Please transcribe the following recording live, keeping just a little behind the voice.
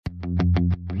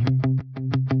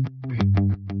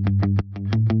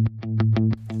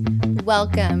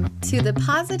Welcome to the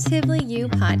Positively You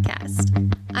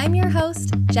podcast. I'm your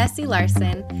host, Jessie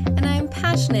Larson, and I'm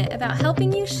passionate about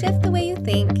helping you shift the way you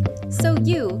think so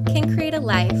you can create a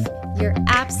life you're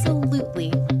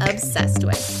absolutely obsessed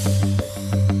with.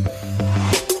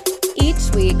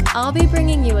 Each week, I'll be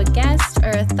bringing you a guest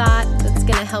or a thought that's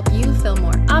going to help you feel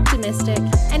more optimistic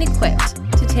and equipped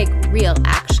to take real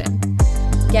action.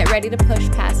 Get ready to push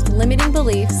past limiting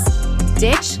beliefs,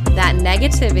 ditch that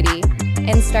negativity,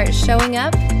 and start showing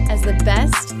up as the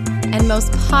best and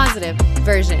most positive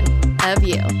version of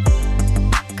you.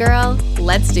 Girl,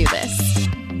 let's do this.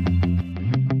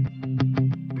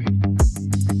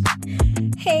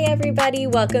 Hey everybody,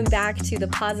 welcome back to the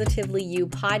Positively You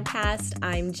podcast.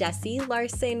 I'm Jessie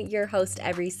Larson, your host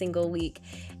every single week.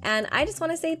 And I just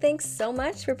want to say thanks so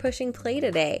much for pushing play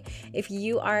today. If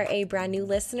you are a brand new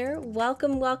listener,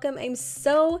 welcome. I'm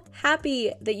so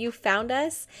happy that you found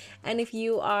us. And if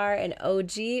you are an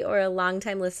OG or a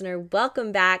longtime listener,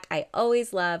 welcome back. I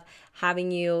always love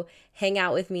having you hang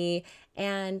out with me,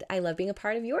 and I love being a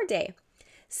part of your day.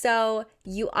 So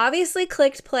you obviously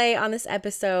clicked play on this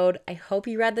episode. I hope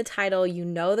you read the title. You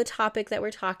know the topic that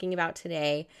we're talking about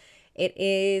today. It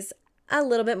is a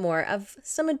little bit more of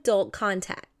some adult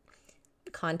content.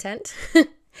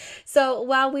 So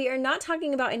while we are not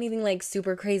talking about anything like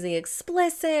super crazy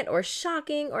explicit or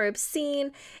shocking or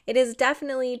obscene, it is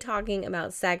definitely talking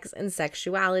about sex and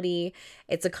sexuality.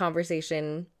 It's a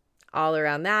conversation all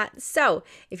around that. So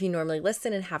if you normally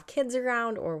listen and have kids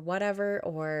around or whatever,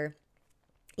 or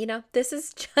this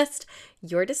is just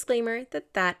your disclaimer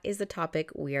that is the topic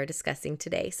we are discussing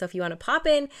today. So if you want to pop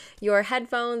in your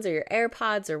headphones or your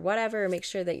AirPods or whatever, make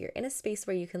sure that you're in a space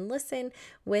where you can listen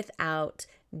without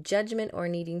judgment or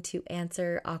needing to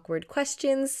answer awkward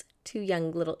questions to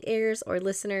young little ears or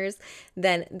listeners,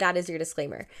 then that is your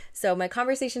disclaimer. So my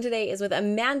conversation today is with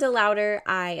Amanda Lauder.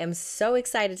 I am so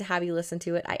excited to have you listen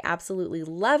to it. I absolutely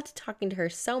loved talking to her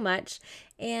so much,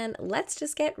 and let's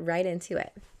just get right into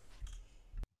it.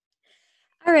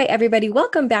 All right, everybody,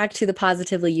 welcome back to the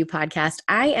Positively You podcast.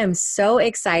 I am so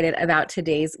excited about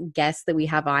today's guest that we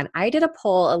have on. I did a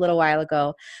poll a little while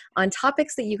ago on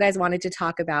topics that you guys wanted to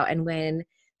talk about, and when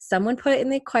someone put it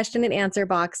in the question and answer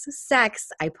box, sex,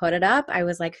 I put it up. I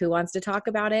was like, who wants to talk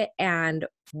about it? And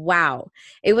wow,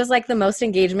 it was like the most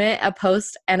engagement a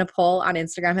post and a poll on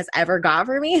Instagram has ever got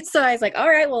for me. So I was like, all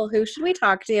right, well, who should we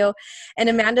talk to? And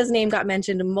Amanda's name got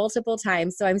mentioned multiple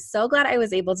times. So I'm so glad I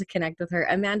was able to connect with her.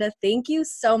 Amanda, thank you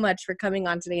so much for coming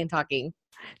on today and talking.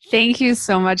 Thank you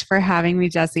so much for having me,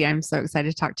 Jessie. I'm so excited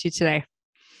to talk to you today.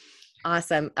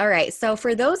 Awesome. All right. So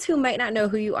for those who might not know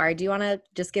who you are, do you want to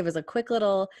just give us a quick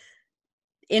little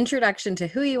introduction to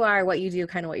who you are, what you do,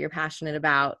 kind of what you're passionate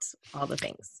about, all the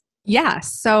things? Yeah.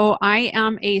 So I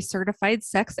am a certified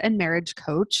sex and marriage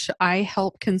coach. I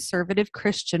help conservative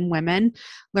Christian women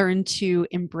learn to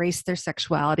embrace their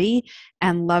sexuality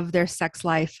and love their sex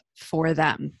life for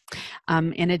them.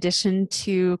 In addition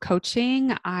to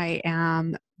coaching, I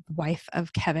am wife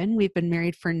of Kevin. We've been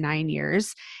married for 9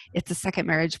 years. It's a second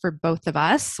marriage for both of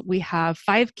us. We have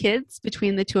 5 kids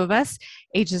between the two of us,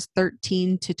 ages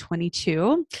 13 to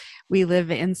 22. We live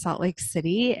in Salt Lake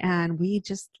City, and we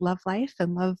just love life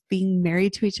and love being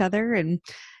married to each other, and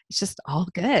it's just all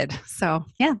good. So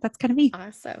yeah, that's kind of me.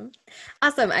 Awesome.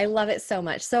 I love it so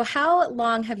much. So how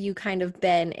long have you kind of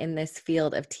been in this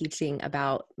field of teaching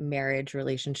about marriage,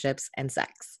 relationships, and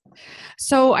sex?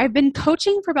 So I've been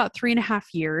coaching for about 3.5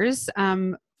 years.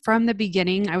 From the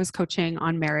beginning, I was coaching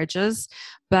on marriages,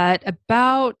 but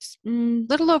about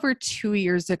little over 2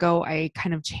 years ago, I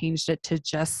kind of changed it to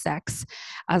just sex,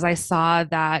 as I saw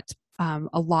that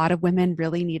a lot of women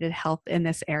really needed help in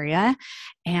this area.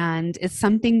 And it's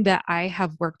something that I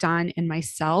have worked on in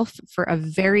myself for a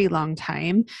very long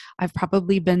time. I've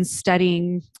probably been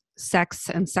studying sex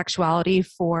and sexuality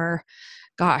for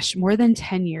more than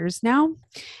 10 years now.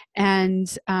 And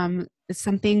it's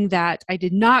something that I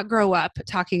did not grow up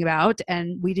talking about,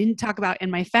 and we didn't talk about in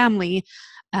my family,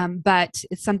 but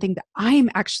it's something that I'm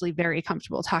actually very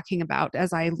comfortable talking about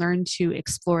as I learned to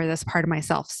explore this part of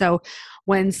myself. So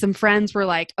when some friends were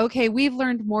like, okay, we've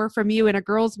learned more from you in a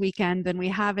girls' weekend than we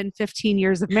have in 15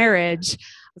 years of marriage,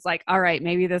 I was like, all right,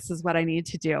 maybe this is what I need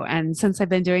to do. And since I've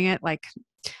been doing it,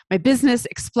 my business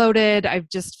exploded. I've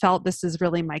just felt this is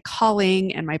really my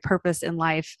calling and my purpose in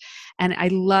life. And I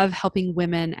love helping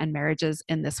women and marriages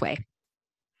in this way.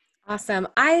 Awesome.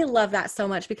 I love that so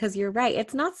much because you're right.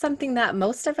 It's not something that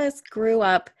most of us grew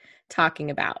up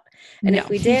talking about. And No. if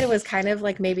we did, it was kind of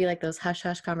like maybe like those hush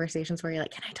hush conversations where you're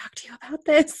like, can I talk to you about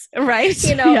this? Right.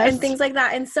 And Yes. things like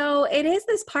that. And so it is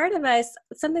this part of us,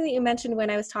 something that you mentioned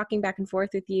when I was talking back and forth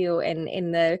with you and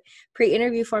in the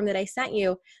pre-interview form that I sent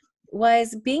you,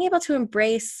 was being able to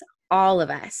embrace all of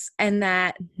us, and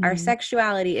that our Mhm.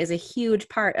 sexuality is a huge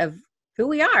part of who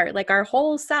we are, like our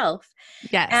whole self.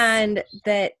 Yes. And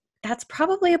that's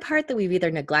probably a part that we've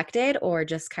either neglected or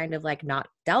just kind of like not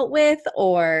dealt with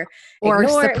or Or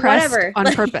ignored, suppressed whatever. on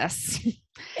Like, purpose.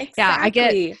 Yeah,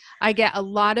 exactly. I get a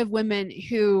lot of women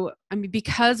who, I mean,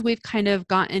 because we've kind of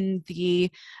gotten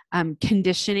the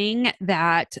conditioning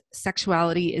that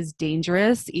sexuality is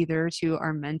dangerous, either to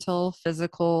our mental,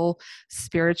 physical,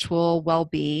 spiritual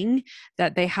well-being,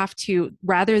 that they have to,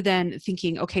 rather than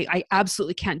thinking, okay, I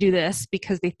absolutely can't do this,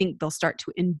 because they think they'll start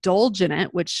to indulge in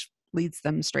it, which leads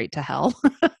them straight to hell.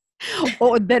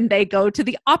 Or then they go to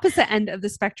the opposite end of the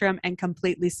spectrum and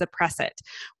completely suppress it,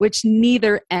 which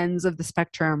neither ends of the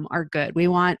spectrum are good. We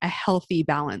want a healthy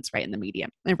balance right in the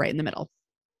medium and right in the middle.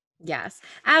 Yes.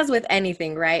 As with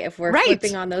anything, right? If we're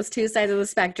flipping Right. on those two sides of the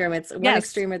spectrum, it's one Yes.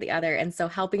 extreme or the other. And so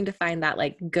helping to find that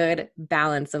like good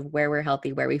balance of where we're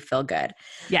healthy, where we feel good.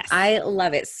 Yes. I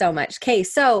love it so much. Okay.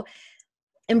 So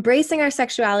embracing our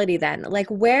sexuality then, like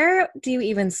where do you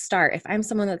even start? If I'm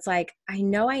someone that's like, I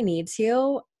know I need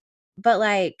to, but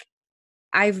like,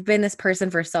 I've been this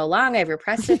person for so long, I've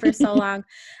repressed it for so long,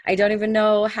 I don't even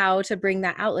know how to bring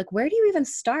that out. Like, where do you even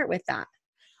start with that?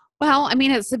 Well, I mean,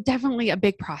 it's definitely a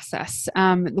big process.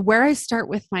 Where I start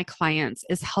with my clients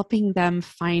is helping them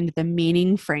find the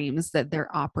meaning frames that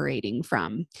they're operating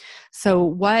from. So,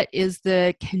 what is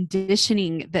the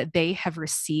conditioning that they have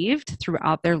received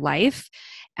throughout their life,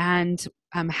 and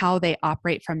how they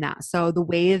operate from that? So, the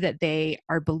way that they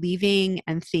are believing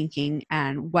and thinking,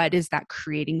 and what is that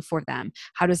creating for them?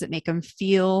 How does it make them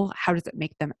feel? How does it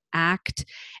make them act?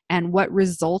 And what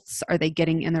results are they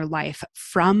getting in their life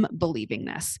from believing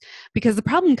this? Because the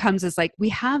problem comes is like, we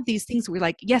have these things where we're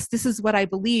like, yes, this is what I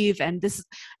believe, and this,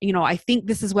 I think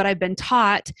this is what I've been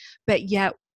taught, but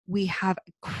yet we have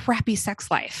a crappy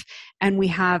sex life, and we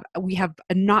have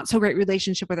a not so great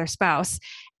relationship with our spouse,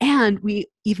 and we,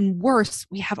 even worse,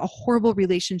 we have a horrible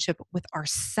relationship with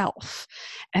ourself.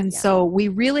 And Yeah. so we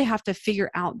really have to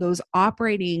figure out those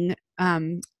operating,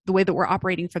 the way that we're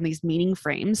operating from these meaning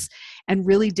frames, and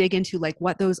really dig into like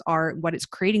what those are, what it's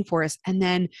creating for us, and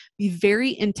then be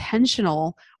very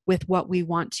intentional with what we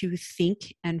want to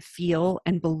think and feel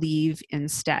and believe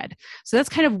instead. So that's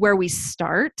kind of where we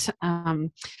start,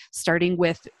 starting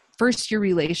with first your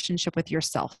relationship with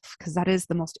yourself, because that is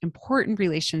the most important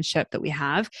relationship that we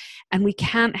have. And we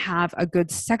can't have a good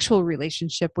sexual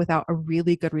relationship without a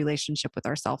really good relationship with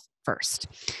ourselves first.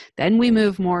 Then we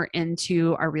move more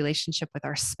into our relationship with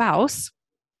our spouse,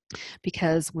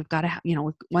 because we've got to have,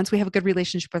 once we have a good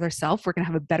relationship with ourselves, we're going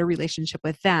to have a better relationship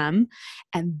with them.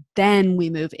 And then we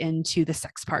move into the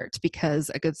sex part, because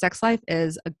a good sex life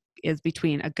is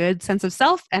between a good sense of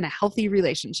self and a healthy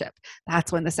relationship.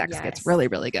 That's when the sex gets Yes. really,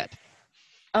 really good.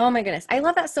 Oh my goodness. I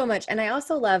love that so much. And I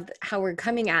also love how we're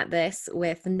coming at this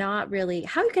with not really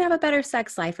how you can have a better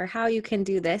sex life or how you can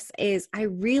do this. Is I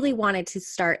really wanted to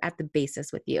start at the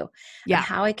basis with you of Yeah.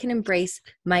 how I can embrace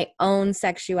my own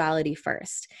sexuality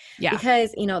first. Yeah.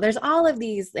 Because, there's all of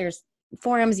these, there's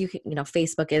forums,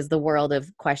 Facebook is the world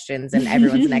of questions and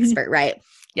everyone's an expert, right?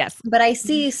 Yes. But I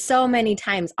see so many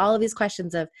times all of these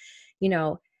questions of, you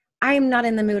know, I'm not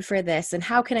in the mood for this, and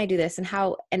how can I do this, and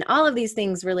all of these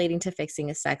things relating to fixing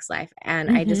a sex life.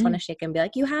 And I just want Hmm. to shake and be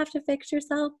like, you have to fix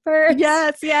yourself first,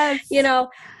 Yes. Yes. you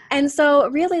know? And so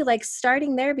really like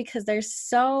starting there, because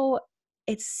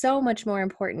it's so much more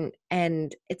important,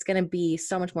 and it's going to be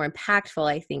so much more impactful,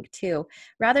 I think, too,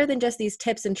 rather than just these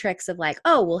tips and tricks of like,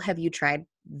 oh, well, have you tried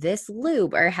this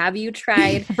lube, or have you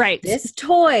tried Right. this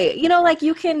toy? Like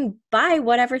you can buy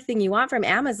whatever thing you want from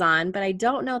Amazon, but I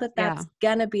don't know that Yeah. that's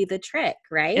going to be the trick,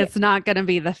 right? It's not going to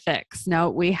be the fix. No,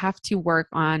 we have to work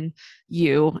on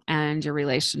you and your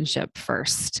relationship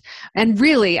first. And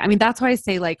really, I mean, that's why I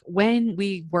say, like, when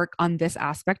we work on this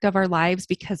aspect of our lives,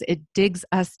 because it digs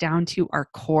us down to our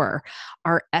core,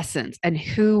 our essence, and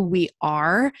who we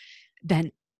are,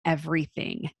 then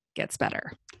everything gets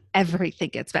better. Everything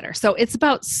gets better. So it's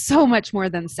about so much more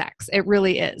than sex. It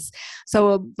really is.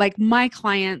 So, like, my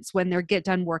clients, when they get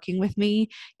done working with me,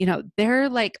 they're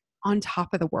like on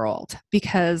top of the world,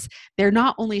 because they're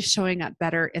not only showing up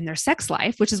better in their sex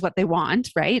life, which is what they want,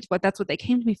 right? That's what they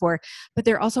came to me for, but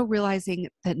they're also realizing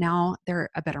that now they're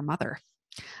a better mother.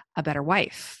 A better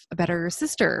wife, a better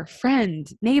sister, friend,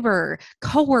 neighbor,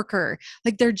 coworker.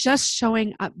 Like they're just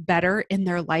showing up better in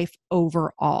their life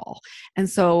overall. And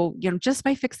so, just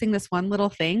by fixing this one little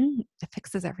thing, it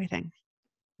fixes everything.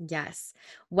 Yes.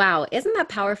 Wow. Isn't that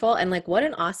powerful? And like, what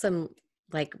an awesome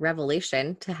like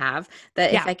revelation to have that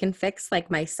if Yeah, I can fix like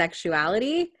my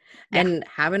sexuality yeah, and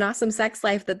have an awesome sex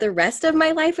life, that the rest of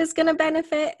my life is going to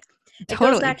benefit. It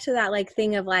goes back totally. to that like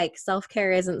thing of like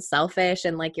self-care isn't selfish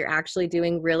and like you're actually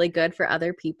doing really good for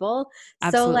other people.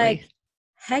 So like, Absolutely.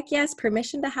 heck yes,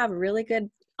 permission to have really good,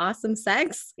 awesome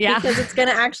sex Yeah, because it's going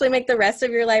to actually make the rest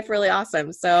of your life really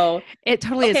awesome. So, it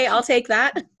totally is. okay, I'll take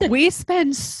that. We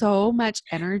spend so much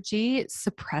energy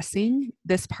suppressing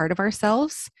this part of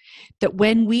ourselves that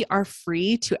when we are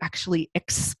free to actually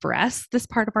express this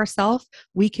part of ourselves,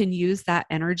 we can use that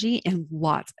energy in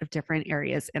lots of different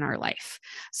areas in our life.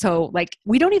 So, like,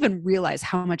 we don't even realize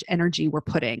how much energy we're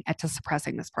putting into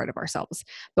suppressing this part of ourselves.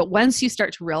 But once you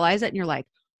start to realize it and you're like,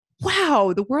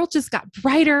 wow, the world just got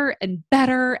brighter and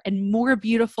better and more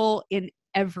beautiful in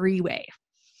every way.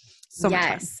 So much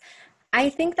fun. Yes. I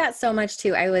think that so much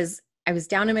too. I was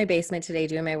down in my basement today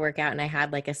doing my workout and I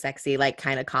had like a sexy, like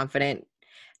kind of confident.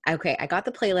 Okay, I got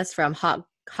the playlist from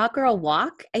Hot Girl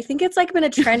Walk. I think it's like been a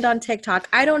trend on TikTok.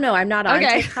 I don't know. I'm not on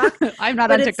Okay. TikTok, I'm not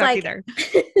but on it's TikTok like either.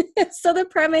 so the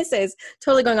premise is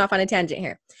totally going off on a tangent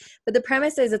here. But the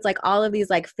premise is it's like all of these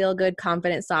like feel good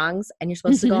confident songs and you're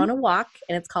supposed to go Hmm. on a walk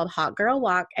and it's called Hot Girl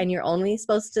Walk and you're only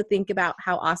supposed to think about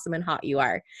how awesome and hot you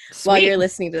are while Sweet. you're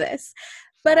listening to this.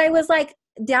 But I was like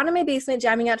down in my basement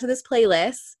jamming out to this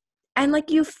playlist and like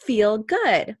you feel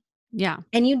good. Yeah.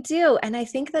 And you do. And I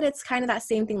think that it's kind of that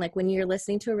same thing. Like when you're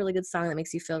listening to a really good song that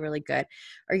makes you feel really good,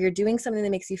 or you're doing something that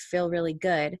makes you feel really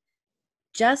good,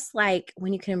 just like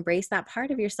when you can embrace that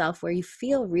part of yourself where you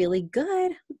feel really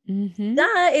good, Hmm.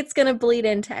 duh, it's going to bleed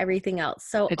into everything else.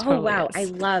 So, It oh, totally wow. is.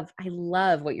 I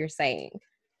love what you're saying.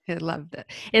 I love it.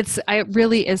 It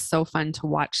really is so fun to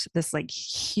watch this like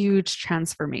huge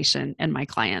transformation in my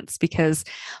clients because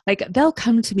like they'll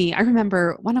come to me. I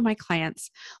remember one of my clients,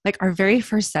 like our very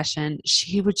first session,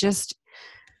 she was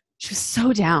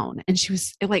so down and she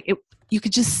was like, you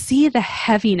could just see the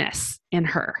heaviness in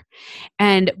her.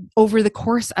 And over the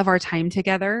course of our time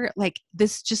together, like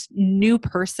this just new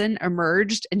person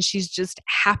emerged and she's just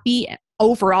happy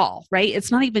overall, right?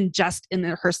 It's not even just in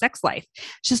her sex life,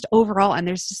 it's just overall. And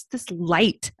there's just this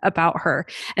light about her.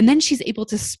 And then she's able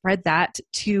to spread that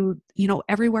to,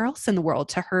 everywhere else in the world,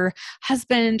 to her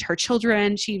husband, her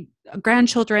children,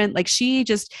 grandchildren. Like she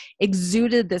just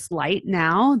exuded this light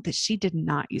now that she did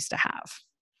not used to have.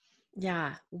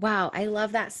 Yeah. Wow. I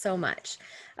love that so much.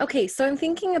 Okay, so I'm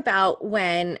thinking about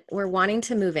when we're wanting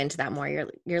to move into that more.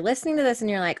 You're listening to this and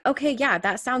you're like, "Okay, yeah,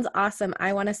 that sounds awesome.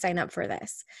 I want to sign up for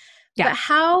this." Yeah. But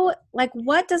how like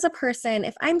what does a person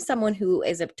if I'm someone who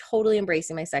is totally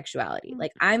embracing my sexuality,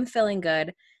 like I'm feeling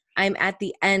good, I'm at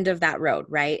the end of that road,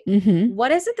 right? Mm-hmm.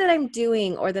 What is it that I'm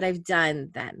doing or that I've done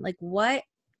then? Like what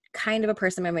kind of a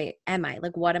person am I?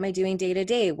 Like what am I doing day to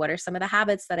day? What are some of the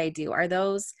habits that I do? Are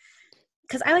those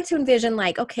because I like to envision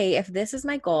like, okay, if this is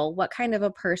my goal, what kind of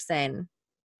a person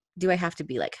do I have to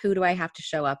be like? Who do I have to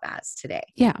show up as today?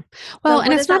 Yeah. So Well, and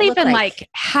what does it's not that look even like? like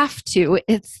have to,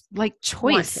 it's like Want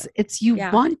choice. to. It's you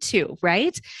Yeah. want to,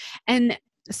 right? And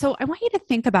so I want you to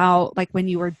think about like when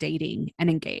you were dating and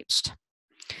engaged.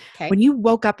 Okay. When you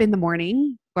woke up in the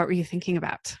morning, what were you thinking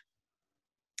about?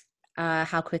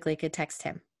 How quickly I could text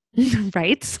him.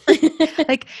 Right?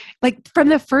 like like from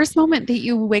the first moment that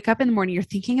you wake up in the morning, you're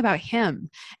thinking about him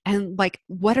and like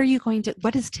what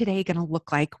is today going to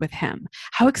look like with him?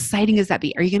 How exciting is that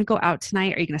be? Are you going to go out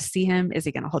tonight? Are you going to see him? Is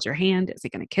he going to hold your hand? Is he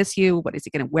going to kiss you? What is he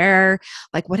going to wear?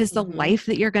 Like what is the Hmm. life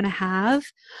that you're going to have?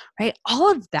 Right? All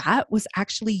of that was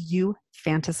actually you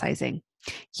fantasizing,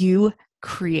 you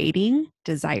creating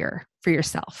desire for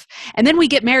yourself. And then we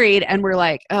get married and we're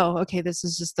like, oh, okay, this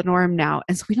is just the norm now.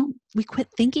 And so we quit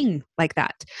thinking like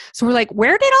that. So we're like,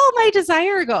 where did all my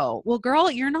desire go? Well, girl,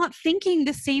 you're not thinking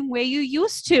the same way you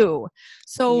used to.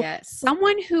 So Yes.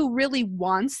 someone who really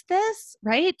wants this,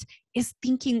 right, is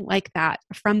thinking like that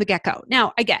from the get go.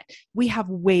 Now, again, we have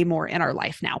way more in our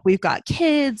life now. We've got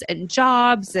kids and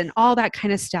jobs and all that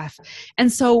kind of stuff.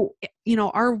 And so,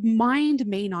 our mind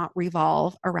may not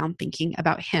revolve around thinking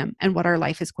about him and what our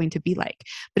life is going to be like.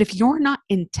 But if you're not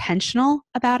intentional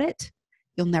about it,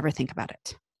 you'll never think about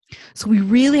it. So we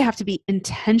really have to be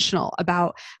intentional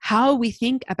about how we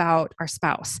think about our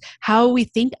spouse, how we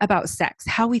think about sex,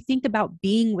 how we think about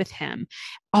being with him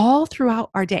all throughout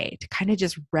our day to kind of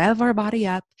just rev our body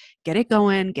up, get it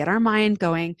going, get our mind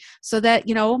going so that,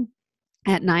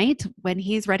 at night when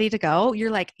he's ready to go,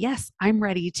 you're like, yes, I'm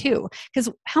ready too.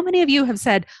 Because how many of you have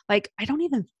said, like, I don't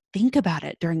even think about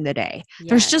it during the day?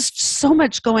 There's Yes. just so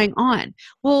much going on.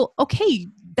 Well, okay,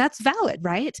 that's valid,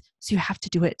 right? So you have to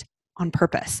do it on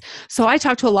purpose. So I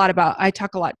talk a lot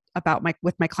about my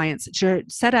with my clients to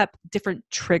set up different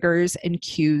triggers and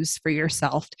cues for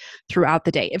yourself throughout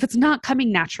the day. If it's not coming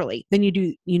naturally, then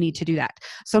you need to do that.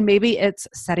 So maybe it's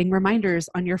setting reminders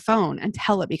on your phone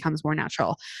until it becomes more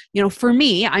natural. For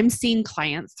me, I'm seeing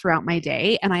clients throughout my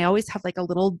day and I always have like a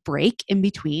little break in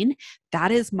between. That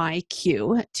is my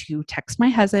cue to text my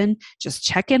husband, just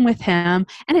check in with him.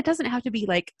 And it doesn't have to be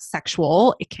like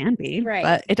sexual. It can be, Right.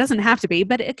 but it doesn't have to be.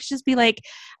 But it could just be like,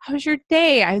 how was your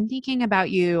day? I'm thinking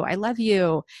about you. I love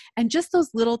you. And just those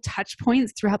little touch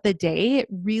points throughout the day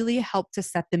really help to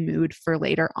set the mood for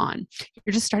later on.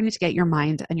 You're just starting to get your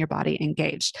mind and your body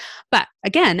engaged. But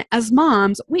again, as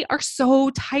moms, we are so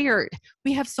tired.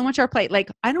 We have so much on our plate. Like,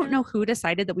 I don't know who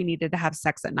decided that we needed to have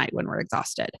sex at night when we're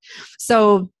exhausted.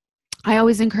 So I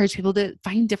always encourage people to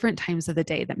find different times of the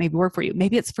day that maybe work for you.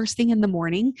 Maybe it's first thing in the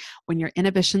morning when your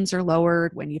inhibitions are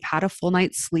lowered, when you've had a full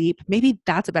night's sleep. Maybe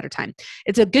that's a better time.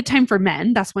 It's a good time for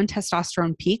men. That's when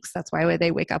testosterone peaks. That's why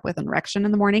they wake up with an erection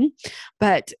in the morning.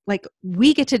 But like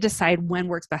we get to decide when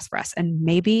works best for us. And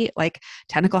maybe like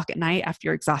 10 o'clock at night after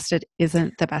you're exhausted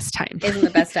isn't the best time. Isn't the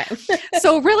best time.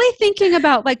 So really thinking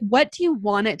about like, what do you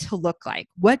want it to look like?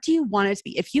 What do you want it to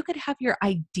be? If you could have your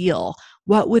ideal,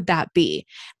 what would that be?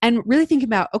 And really think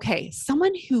about, okay,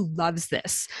 someone who loves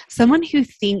this, someone who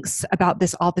thinks about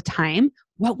this all the time,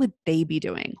 what would they be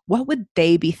doing? What would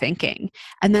they be thinking?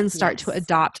 And then start to Yes.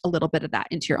 adopt a little bit of that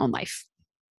into your own life.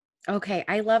 Okay,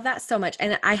 I love that so much.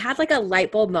 And I had like a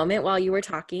light bulb moment while you were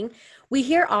talking. We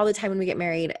hear all the time when we get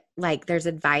married, like there's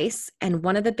advice. And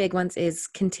one of the big ones is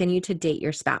continue to date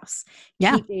your spouse.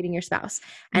 Yeah. Keep dating your spouse.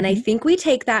 And I Mm-hmm. think we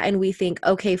take that and we think,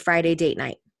 okay, Friday date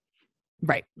night.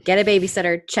 Right. Get a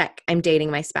babysitter, check. I'm dating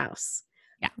my spouse.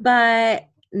 Yeah. But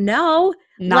no,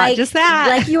 Not just that.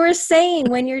 Like you were saying,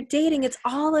 when you're dating, it's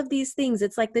all of these things.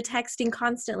 It's like the texting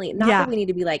constantly. Not that we need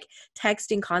to be like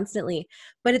texting constantly,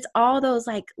 but it's all those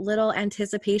like little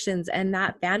anticipations and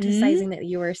that fantasizing that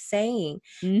you were saying.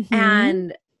 Mm-hmm.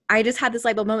 And I just had this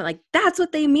light bulb moment, like that's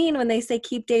what they mean when they say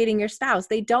keep dating your spouse.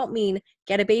 They don't mean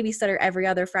get a babysitter every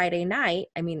other Friday night.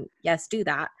 I mean, yes, do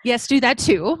that. Yes, do that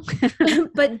too.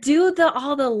 But do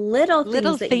all the little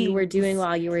things that you were things. doing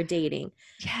while you were dating.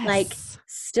 Yes. Like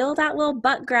still that little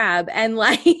butt grab and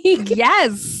like,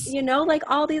 yes, like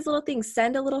all these little things,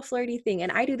 send a little flirty thing.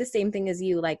 And I do the same thing as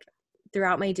you, like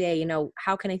throughout my day,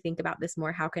 how can I think about this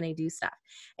more? How can I do stuff?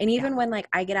 And even when like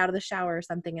I get out of the shower or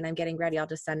something and I'm getting ready, I'll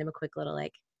just send him a quick little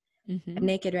like, I'm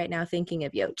naked right now thinking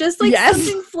of you. Just like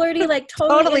something flirty, like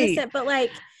totally innocent, but like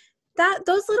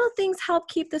those little things help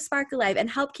keep the spark alive and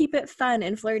help keep it fun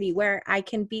and flirty, where I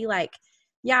can be like,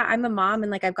 yeah, I'm a mom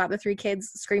and like I've got the 3 kids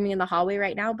screaming in the hallway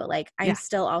right now, but like I'm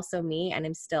still also me and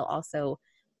I'm still also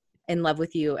in love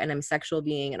with you and I'm a sexual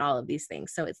being and all of these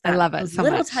things. So it's that I love it those so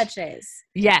little much. touches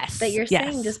that you're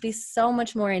saying, just be so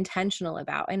much more intentional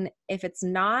about. And if it's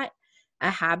not a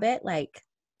habit, like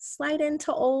slide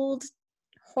into old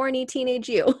horny teenage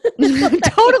you.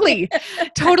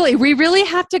 Totally. We really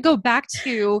have to go back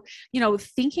to,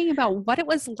 thinking about what it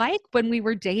was like when we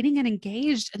were dating and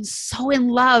engaged and so in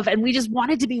love and we just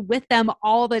wanted to be with them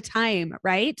all the time,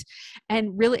 right?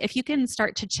 And really, if you can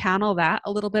start to channel that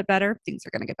a little bit better, things are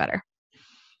going to get better.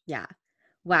 Yeah.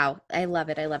 Wow. I love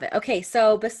it. I love it. Okay.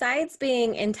 So besides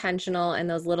being intentional and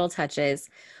those little touches,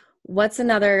 what's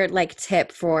another like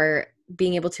tip for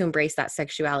being able to embrace that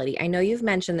sexuality? I know you've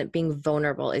mentioned that being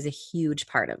vulnerable is a huge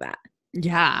part of that.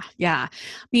 Yeah. I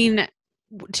mean,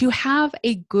 to have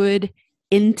a good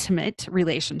intimate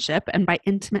relationship, and by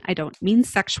intimate, I don't mean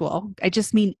sexual, I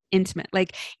just mean intimate.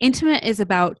 Like intimate is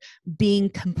about being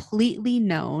completely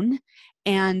known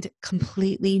and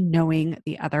completely knowing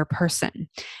the other person.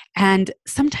 And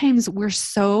sometimes we're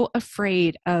so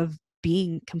afraid of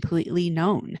being completely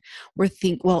known.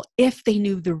 Well, if they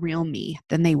knew the real me,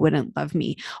 then they wouldn't love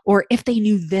me. Or if they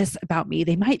knew this about me,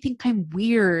 they might think I'm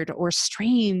weird or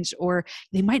strange, or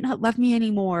they might not love me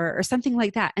anymore, or something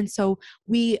like that. And so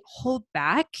we hold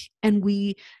back and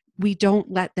we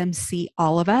don't let them see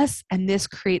all of us. And this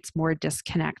creates more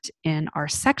disconnect in our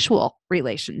sexual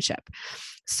relationship.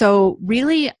 So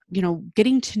really,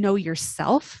 getting to know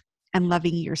yourself and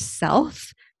loving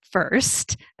yourself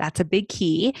first, that's a big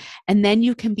key. And then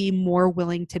you can be more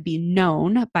willing to be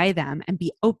known by them and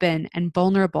be open and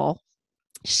vulnerable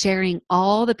sharing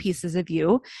all the pieces of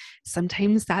you.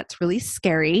 Sometimes that's really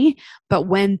scary, but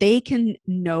when they can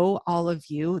know all of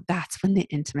you, that's when the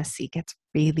intimacy gets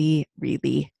really,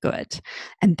 really good.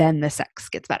 And then the sex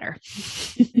gets better.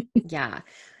 Yeah.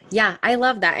 Yeah, I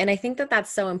love that. And I think that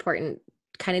that's so important,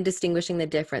 kind of distinguishing the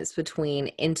difference between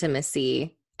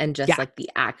intimacy and just Yeah. like the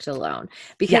act alone,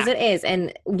 because Yeah. it is.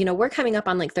 And, we're coming up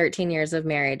on like 13 years of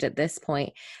marriage at this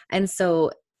point. And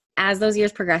so as those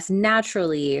years progress,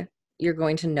 naturally, you're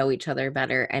going to know each other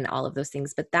better and all of those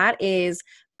things. But that is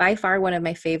by far one of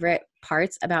my favorite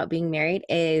parts about being married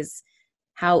is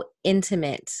how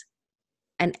intimately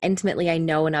I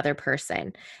know another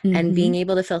person and Mm-hmm. being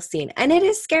able to feel seen. And it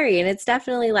is scary. And it's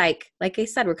definitely like I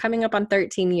said, we're coming up on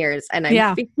 13 years and I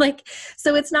Yeah. feel like,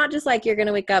 so it's not just like you're going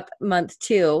to wake up month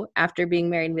 2 after being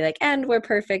married and be like, and we're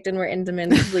perfect and we're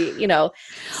intimately.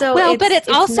 So Well, but it's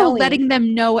it's also knowing. letting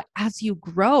them know as you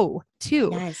grow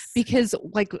too, Yes. because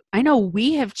like I know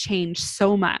we have changed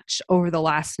so much over the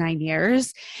last 9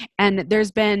 years, and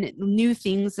there's been new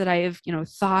things that I've,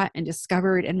 thought and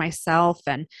discovered in myself.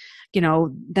 And,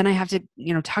 then I have to,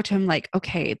 talk to him like,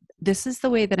 okay, this is the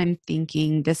way that I'm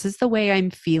thinking. This is the way I'm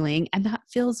feeling. And that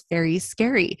feels very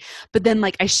scary. But then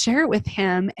like I share it with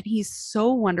him and he's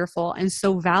so wonderful and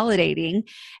so validating.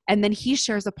 And then he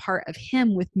shares a part of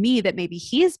him with me that maybe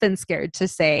he's been scared to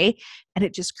say. And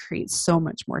it just creates so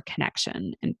much more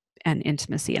connection and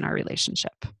intimacy in our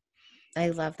relationship. I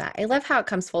love that. I love how it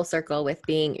comes full circle with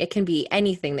being, it can be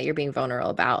anything that you're being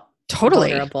Totally.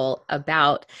 vulnerable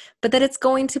about, but that it's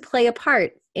going to play a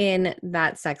part in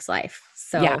that sex life.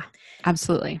 Yeah, So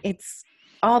absolutely. it's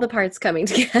all the parts coming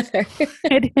together.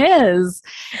 It is.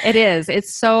 It is.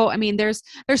 It's so, I mean, there's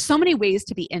so many ways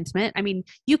to be intimate. I mean,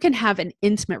 you can have an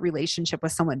intimate relationship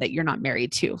with someone that you're not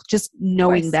married to, just Of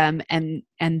knowing course. them and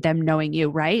them knowing you,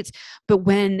 right? But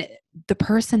when the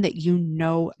person that you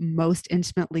know most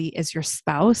intimately is your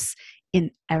spouse in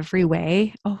every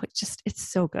way, oh, it's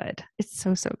so good. It's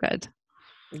so, so good.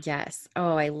 Yes.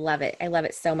 Oh, I love it. I love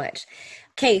it so much.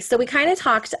 Okay, so we kind of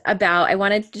talked about, I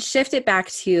wanted to shift it back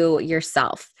to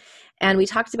yourself. And we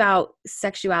talked about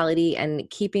sexuality and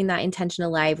keeping that intention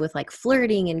alive with like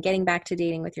flirting and getting back to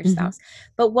dating with your Mhm. spouse.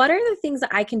 But what are the things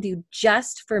that I can do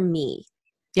just for me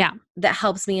Yeah. that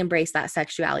helps me embrace that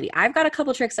sexuality? I've got a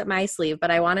couple tricks up my sleeve,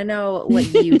 but I want to know what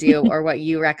you do or what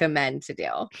you recommend to do.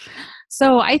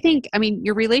 So I think, I mean,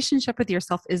 your relationship with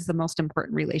yourself is the most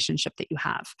important relationship that you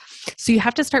have. So you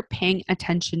have to start paying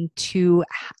attention to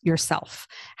yourself,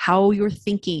 how you're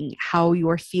thinking, how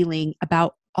you're feeling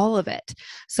about all of it.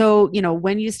 So,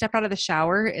 when you step out of the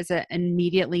shower, is it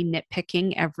immediately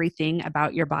nitpicking everything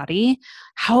about your body?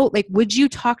 How, like, would you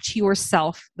talk to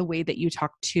yourself the way that you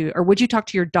talk to, or would you talk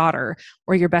to your daughter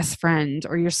or your best friend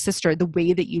or your sister the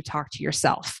way that you talk to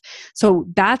yourself? So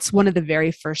that's one of the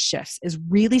very first shifts, is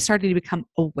really starting to become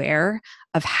aware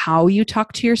of how you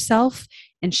talk to yourself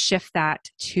and shift that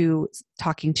to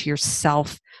talking to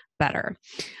yourself better.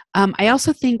 I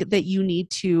also think that you need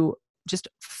to just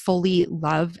fully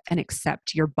love and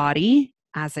accept your body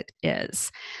as it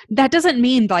is. That doesn't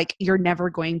mean like you're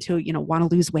never going to, want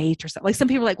to lose weight or something. Like some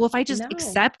people are like, well, if I just No.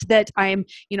 accept that I'm,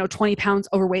 20 pounds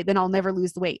overweight, then I'll never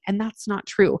lose the weight. And that's not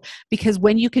true, because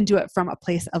when you can do it from a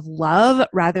place of love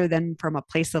rather than from a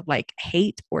place of like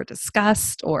hate or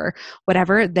disgust or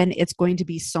whatever, then it's going to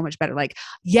be so much better. Like,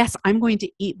 yes, I'm going to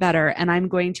eat better and I'm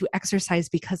going to exercise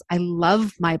because I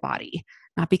love my body,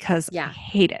 not because I Yeah.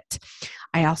 hate it.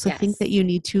 I also think that Yes. you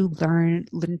need to learn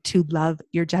to love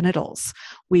your genitals.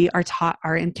 We are taught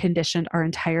and conditioned our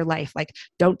entire life, like,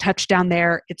 don't touch down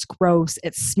there. It's gross.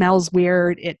 It smells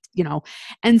weird.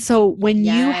 And so when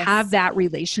you have Yes. that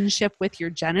relationship with your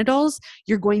genitals,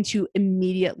 you're going to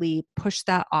immediately push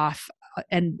that off,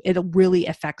 and it really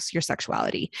affects your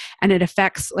sexuality. And it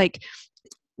affects, like,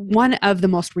 one of the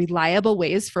most reliable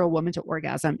ways for a woman to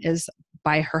orgasm is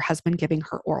by her husband giving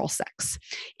her oral sex.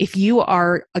 If you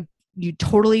are you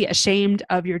totally ashamed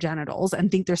of your genitals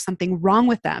and think there's something wrong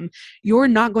with them, you're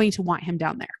not going to want him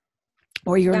down there.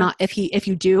 Or you're Yeah. not, if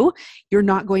you do, you're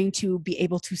not going to be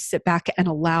able to sit back and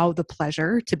allow the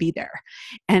pleasure to be there.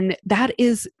 And that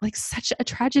is like such a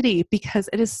tragedy, because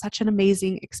it is such an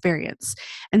amazing experience.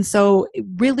 And so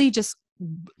really just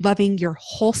loving your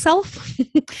whole self,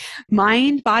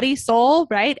 mind, body, soul,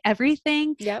 right?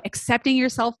 Everything, Yep. accepting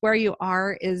yourself where you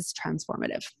are is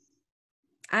transformative.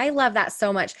 I love that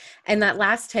so much. And that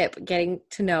last tip, getting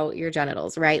to know your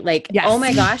genitals, right? Like, oh Yes.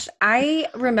 my gosh, I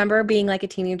remember being like a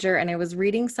teenager and I was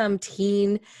reading some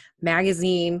teen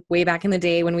magazine way back in the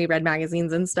day when we read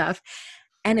magazines and stuff.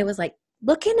 And it was like,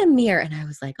 look in a mirror. And I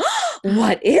was like, oh,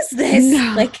 what is this?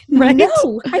 No, Like, right?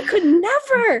 no, I could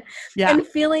never. Yeah. And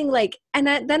feeling like,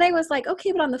 then I was like,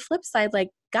 okay, but on the flip side, like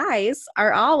guys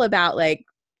are all about like,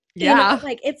 Yeah.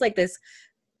 like it's like this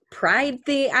pride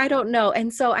thing. I don't know.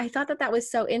 And so I thought that that was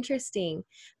so interesting.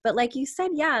 But like you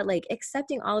said, yeah, like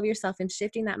accepting all of yourself and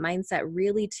shifting that mindset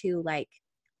really to like,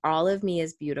 all of me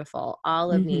is beautiful,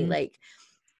 all of me, Hmm. like,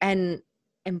 and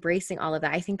embracing all of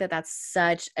that. I think that that's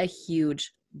such a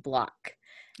huge block.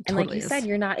 It And like totally you said, is.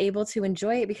 you're not able to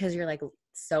enjoy it because you're like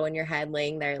so in your head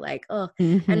laying there, like, oh,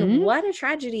 and Hmm. what a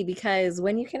tragedy because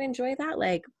when you can enjoy that,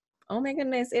 like, oh my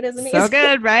goodness, it is So amazing.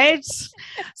 good, right?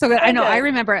 So good. I So know. I good.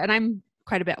 remember, and I'm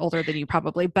quite a bit older than you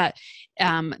probably, but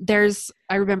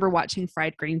I remember watching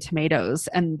Fried Green Tomatoes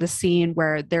and the scene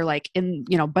where they're like in,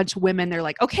 a bunch of women, they're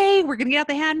like, okay, we're going to get out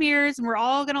the hand mirrors and we're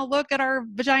all going to look at our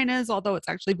vaginas, although it's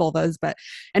actually vulvas, but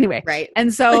anyway. Right.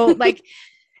 And so like,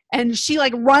 and she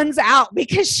like runs out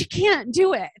because she can't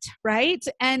do it, right?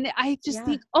 And I just Yeah.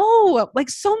 think, oh, like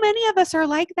so many of us are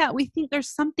like that. We think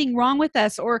there's something wrong with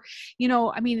us, or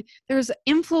I mean, there's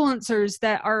influencers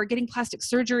that are getting plastic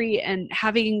surgery and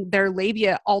having their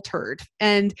labia altered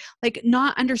and like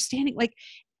not understanding, like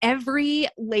every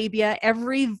labia,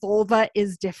 every vulva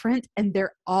is different and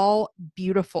they're all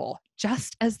beautiful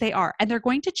just as they are. And they're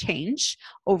going to change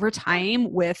over Yeah.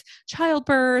 time with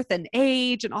childbirth and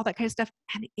age and all that kind of stuff.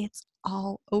 And it's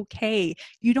all okay.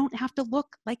 You don't have to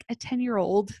look like a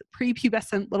 10-year-old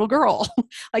prepubescent little girl.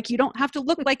 Like you don't have to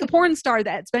look like a porn star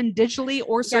that's been digitally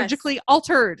or Yes. surgically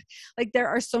altered. Like there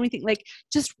are so many things, like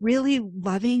just really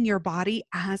loving your body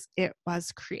as it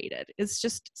was created. It's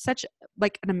just such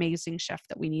like an amazing shift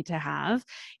that we need to have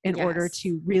in order Yes.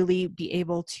 to really be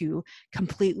able to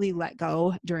completely let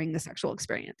go during the sexual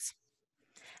experience.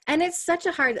 And it's such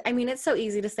a hard, I mean, it's so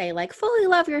easy to say, like, fully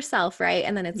love yourself, right?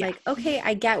 And then it's Yeah. like, okay,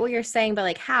 I get what you're saying, but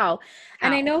like, how?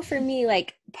 And I How? know for me,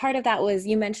 like, part of that was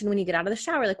you mentioned when you get out of the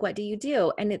shower, like, what do you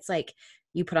do? And it's like,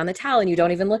 you put on the towel and you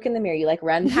don't even look in the mirror. You like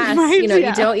run past, Right? you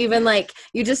Yeah. don't even like,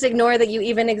 you just ignore that you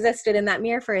even existed in that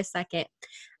mirror for a second.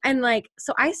 And like,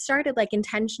 so I started like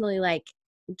intentionally like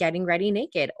getting ready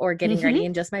naked or getting Mm-hmm. ready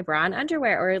in just my bra and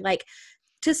underwear or like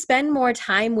to spend more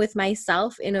time with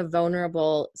myself in a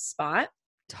vulnerable spot.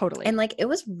 Totally. And like it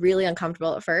was really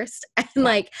uncomfortable at first. And Yeah.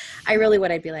 like I really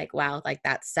would, I'd be like, wow, like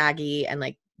that's saggy and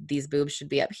like these boobs should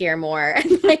be up here more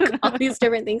and like all these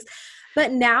different things.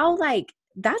 But now like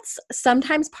that's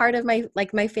sometimes part of my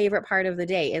like my favorite part of the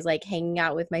day is like hanging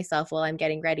out with myself while I'm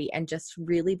getting ready and just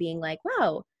really being like,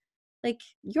 wow, like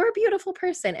you're a beautiful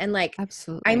person. And like I'm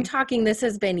Absolutely. talking, this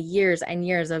has been years and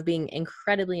years of being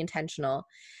incredibly intentional.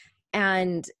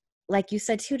 And like you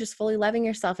said too, just fully loving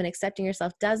yourself and accepting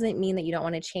yourself doesn't mean that you don't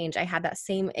want to change. I had that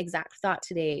same exact thought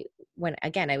today when,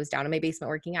 again, I was down in my basement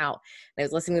working out and I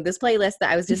was listening to this playlist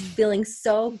that I was just feeling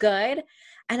so good.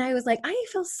 And I was like, I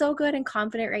feel so good and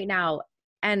confident right now.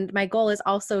 And my goal is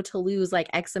also to lose like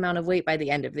X amount of weight by the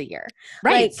end of the year.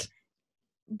 Like, Right.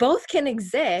 both can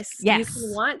exist. You can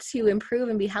Yes. want to improve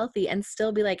and be healthy and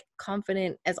still be like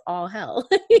confident as all hell.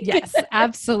 Yes,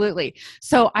 absolutely.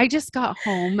 So I just got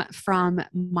home from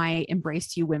my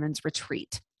Embrace You Women's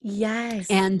Retreat. Yes.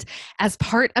 And as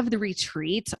part of the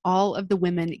retreat, all of the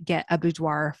women get a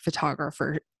boudoir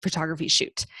photography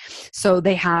shoot. So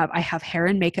I have hair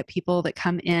and makeup people that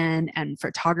come in and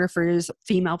photographers,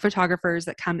 female photographers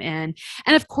that come in.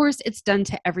 And of course, it's done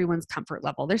to everyone's comfort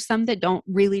level. There's some that don't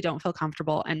feel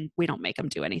comfortable and we don't make them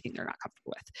do anything they're not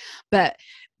comfortable with. But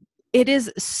it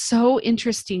is so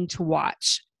interesting to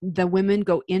watch the women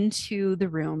go into the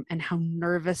room and how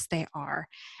nervous they are.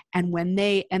 And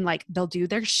like they'll do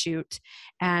their shoot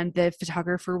and the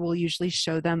photographer will usually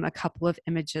show them a couple of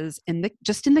images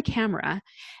just in the camera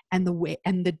and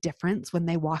the difference when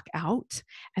they walk out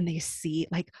and they see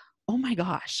like, oh my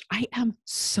gosh, I am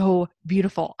so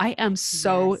beautiful. I am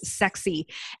so Yes. sexy.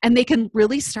 And they can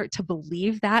really start to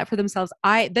believe that for themselves.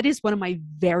 That is one of my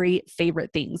very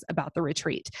favorite things about the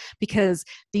retreat because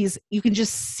you can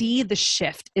just see the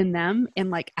shift in them in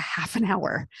like a half an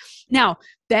hour. Now,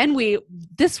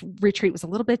 this retreat was a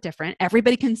little bit different.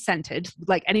 Everybody consented.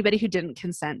 Like anybody who didn't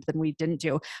consent, then we didn't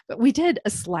do. But we did a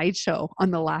slideshow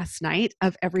on the last night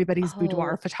of everybody's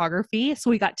boudoir Oh, photography. So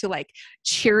we got to like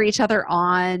cheer each other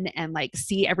on and like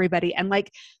see everybody. And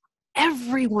like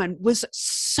everyone was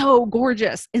so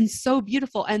gorgeous and so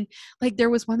beautiful. And like there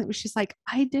was one that was just like,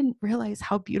 I didn't realize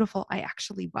how beautiful I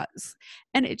actually was.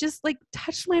 And it just like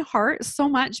touched my heart so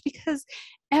much because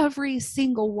every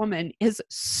single woman is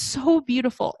so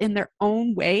beautiful in their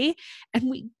own way and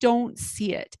we don't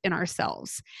see it in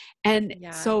ourselves. And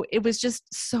yeah. so it was just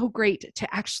so great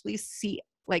to actually see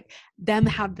like them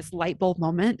have this light bulb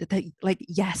moment that like,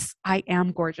 yes, I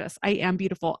am gorgeous. I am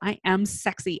beautiful. I am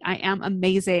sexy. I am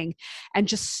amazing. And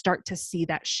just start to see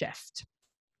that shift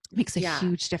makes a Yeah.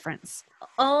 huge difference.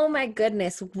 Oh my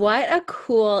goodness. What a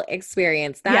cool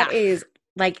experience. That Yeah. is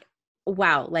like,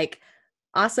 wow, like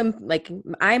awesome. Like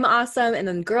I'm awesome. And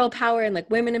then girl power and like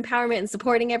women empowerment and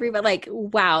supporting everybody. Like,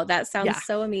 wow, that Yeah. sounds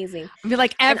so amazing. I mean,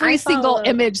 like And every I single follow,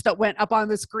 image that went up on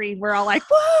the screen, we're all like,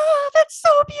 whoa, that's so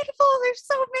beautiful. They're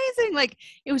so amazing. Like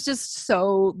it was just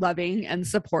so loving and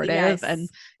supportive. And yes,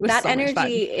 it was that so much fun.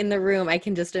 energy It in the room, I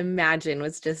can just imagine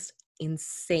was just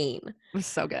insane. was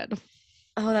so good.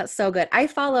 Oh, that's so good. I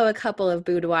follow a couple of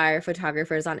boudoir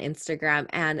photographers on Instagram,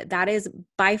 and that is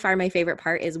by far my favorite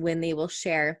part is when they will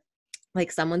share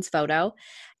like someone's photo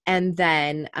and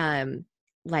then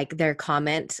like their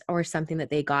comment or something that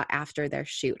they got after their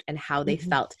shoot and how they Mhm.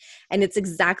 felt. And it's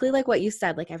exactly like what you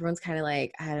said. Like everyone's kind of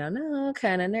like, I don't know,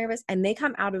 kind of nervous. And they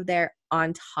come out of there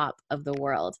on top of the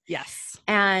world. Yes.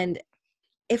 And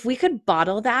if we could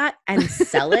bottle that and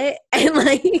sell it and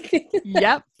like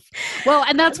Yep. Well,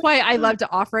 and that's why I love to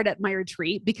offer it at my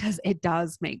retreat because it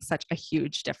does make such a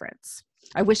huge difference.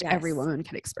 I wish every yes. woman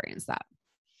could experience that.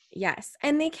 Yes,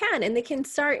 and they can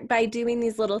start by doing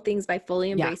these little things by fully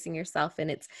Yeah. embracing yourself, and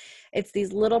it's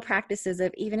these little practices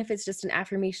of even if it's just an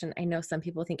affirmation. I know some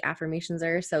people think affirmations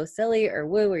are so silly or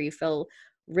woo or you feel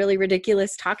really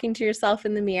ridiculous talking to yourself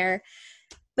in the mirror,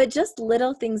 but just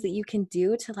little things that you can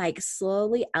do to like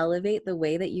slowly elevate the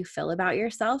way that you feel about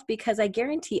yourself, because I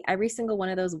guarantee every single one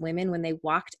of those women when they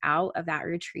walked out of that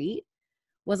retreat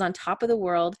was on top of the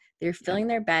world. They're Yep. feeling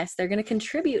their best. They're going to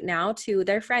contribute now to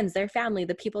their friends, their family,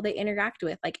 the people they interact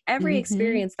with. Like every Mm-hmm.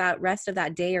 experience that rest of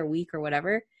that day or week or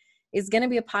whatever is going to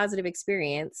be a positive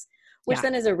experience, which Yeah.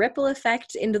 then is a ripple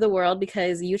effect into the world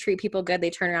because you treat people good, they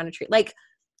turn around and treat like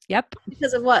Yep.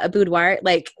 because of what? A boudoir?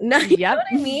 Like, no, you know Yep. what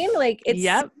I mean? Like it's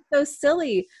Yep. so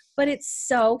silly, but it's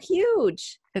so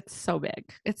huge. It's so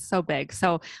big. It's so big.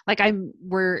 So like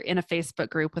we're in a Facebook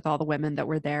group with all the women that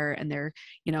were there and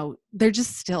they're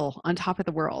just still on top of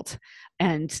the world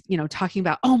and, talking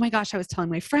about, oh my gosh, I was telling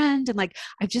my friend and like,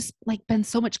 I've just like been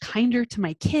so much kinder to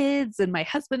my kids and my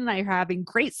husband and I are having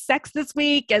great sex this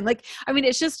week. And like, I mean,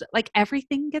 it's just like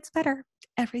everything gets better.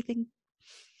 Everything.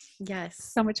 Yes.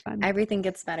 So much fun. Everything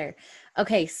gets better.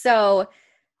 Okay, so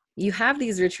you have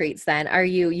these retreats then.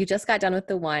 You just got done with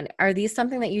the one. Are these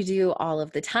something that you do all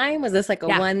of the time? Was this like a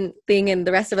Yeah. one thing and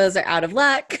the rest of us are out of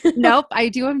luck? Nope, I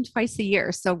do them twice a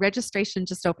year. So registration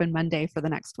just opened Monday for the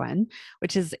next one,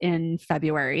 which is in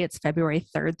February. It's February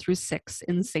 3rd through 6th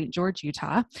in St. George,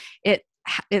 Utah. It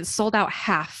sold out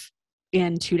half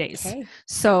in 2 days. Okay.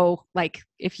 So like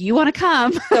if you want to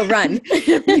come, So run.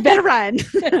 you better run.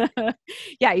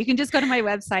 Yeah, you can just go to my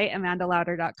website,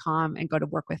 amandalauder.com and go to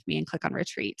work with me and click on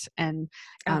retreat and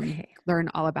Okay. learn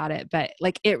all about it. But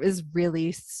like, it was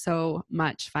really so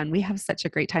much fun. We have such a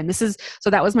great time. So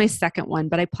that was my second one,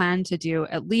 but I plan to do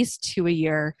at least 2 a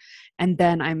year. And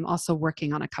then I'm also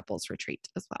working on a couples retreat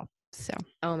as well. So,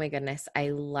 Oh my goodness. I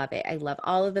love it. I love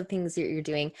all of the things you're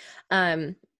doing.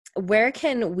 Where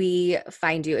can we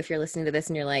find you if you're listening to this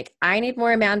and you're like, I need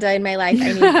more Amanda in my life.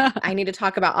 I need to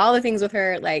talk about all the things with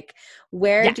her. Like,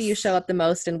 where do you yes. show up the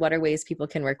most and what are ways people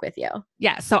can work with you?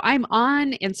 Yeah. So I'm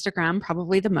on Instagram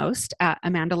probably the most at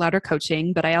Amanda Lauder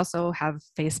Coaching, but I also have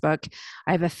Facebook.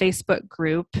 I have a Facebook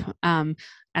group and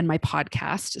my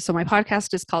podcast. So my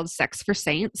podcast is called Sex for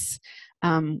Saints.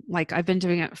 Like I've been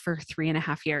doing it for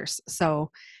 3.5 years.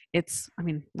 So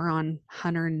we're on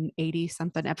 180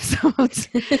 something episodes.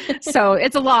 So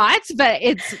it's a lot, but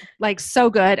it's like so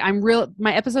good.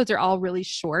 My episodes are all really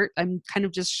short. I'm kind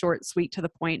of just short, sweet, to the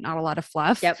point, not a lot of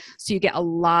fluff. Yep. So you get a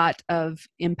lot of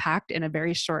impact in a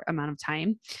very short amount of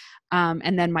time.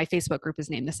 And then my Facebook group is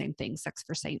named the same thing, Sex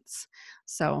for Saints.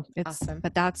 So Awesome.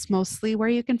 but that's mostly where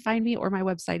you can find me, or my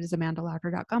website is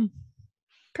amandalauder.com.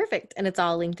 Perfect. And it's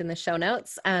all linked in the show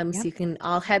notes. So Yep. you can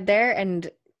all head there and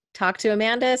talk to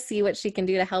Amanda, see what she can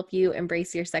do to help you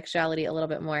embrace your sexuality a little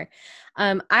bit more.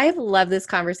 I've loved this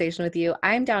conversation with you.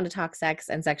 I'm down to talk sex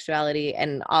and sexuality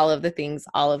and all of the things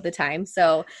all of the time.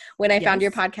 So when I found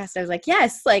your Yes. podcast, I was like,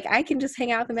 yes, like I can just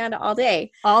hang out with Amanda all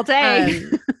day. All day.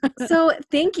 So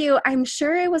thank you. I'm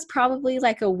sure it was probably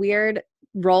like a weird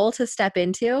role to step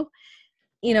into,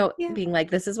 Yeah. being like,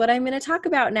 this is what I'm going to talk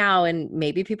about now. And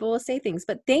maybe people will say things,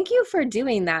 but thank you for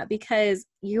doing that because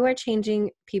you are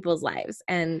changing people's lives.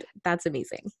 And that's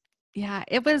amazing. Yeah,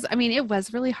 it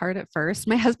was really hard at first.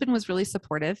 My husband was really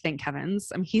supportive, thank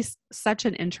heavens. He's such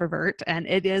an introvert and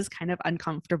it is kind of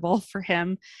uncomfortable for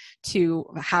him to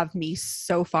have me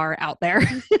so far out there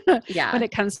Yeah. when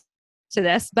it comes to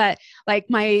this, but like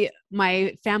my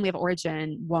family of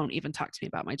origin won't even talk to me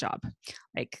about my job.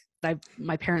 Like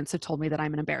my parents have told me that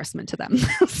I'm an embarrassment to them.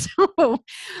 So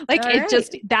like, All it right.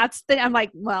 just, I'm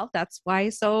like, well, that's why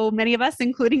so many of us,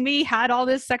 including me, had all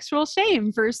this sexual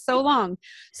shame for so long.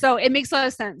 So it makes a lot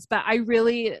of sense, but I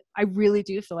really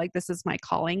do feel like this is my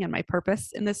calling and my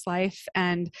purpose in this life.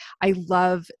 And I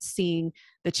love seeing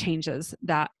the changes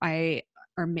that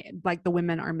like the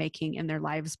women are making in their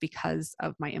lives because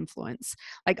of my influence.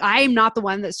 Like, I'm not the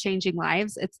one that's changing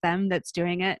lives. It's them that's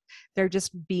doing it. They're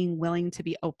just being willing to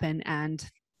be open and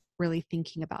really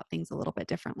thinking about things a little bit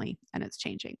differently, and it's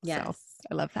changing. Yes. So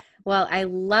I love that. Well, I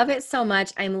love it so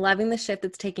much. I'm loving the shift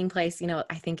that's taking place.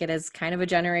 I think it is kind of a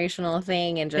generational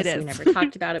thing, and just we never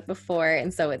talked about it before.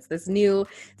 And so it's this new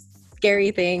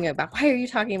scary thing about, why are you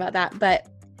talking about that? But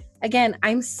again,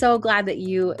 I'm so glad that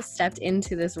you stepped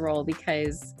into this role,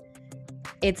 because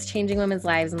it's changing women's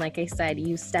lives. And like I said,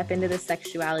 you step into this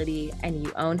sexuality and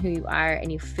you own who you are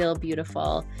and you feel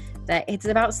beautiful, that it's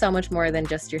about so much more than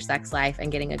just your sex life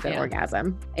and getting a good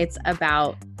orgasm. It's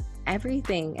about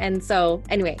everything. And so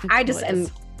anyway, I just am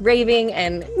raving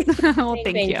and well,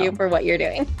 thank you for what you're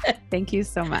doing. Thank you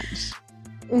so much.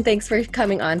 And thanks for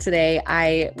coming on today.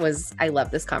 I love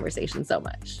this conversation so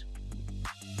much.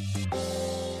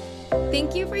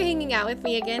 Thank you for hanging out with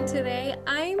me again today.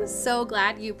 I'm so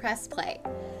glad you pressed play.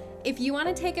 If you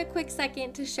want to take a quick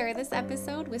second to share this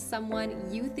episode with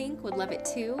someone you think would love it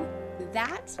too,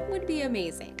 that would be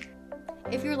amazing.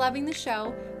 If you're loving the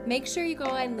show, make sure you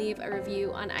go and leave a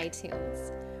review on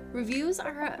iTunes. Reviews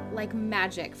are like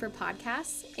magic for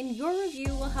podcasts, and your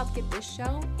review will help get this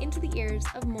show into the ears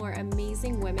of more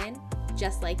amazing women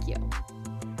just like you.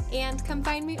 And come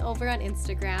find me over on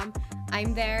Instagram.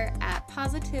 I'm there at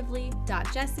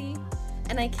positively.jessie,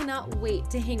 and I cannot wait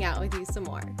to hang out with you some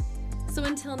more. So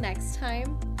until next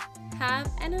time, have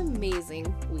an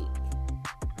amazing week.